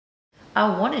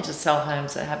I wanted to sell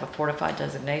homes that have a fortified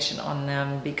designation on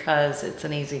them because it's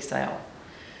an easy sale.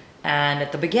 And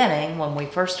at the beginning, when we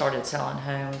first started selling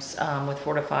homes with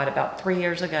fortified about 3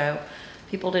 years ago,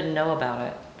 people didn't know about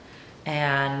it.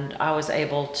 And I was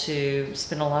able to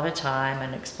spend a lot of time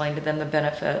and explain to them the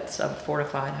benefits of a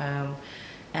fortified home,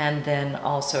 and then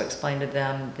also explain to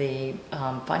them the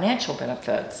financial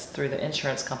benefits through the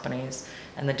insurance companies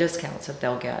and the discounts that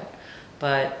they'll get.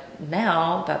 But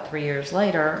now, about 3 years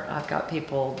later, I've got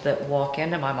people that walk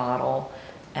into my model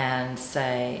and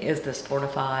say, is this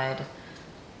fortified?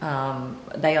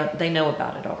 They know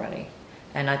about it already.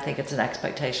 And I think it's an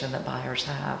expectation that buyers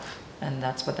have, and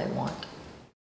that's what they want.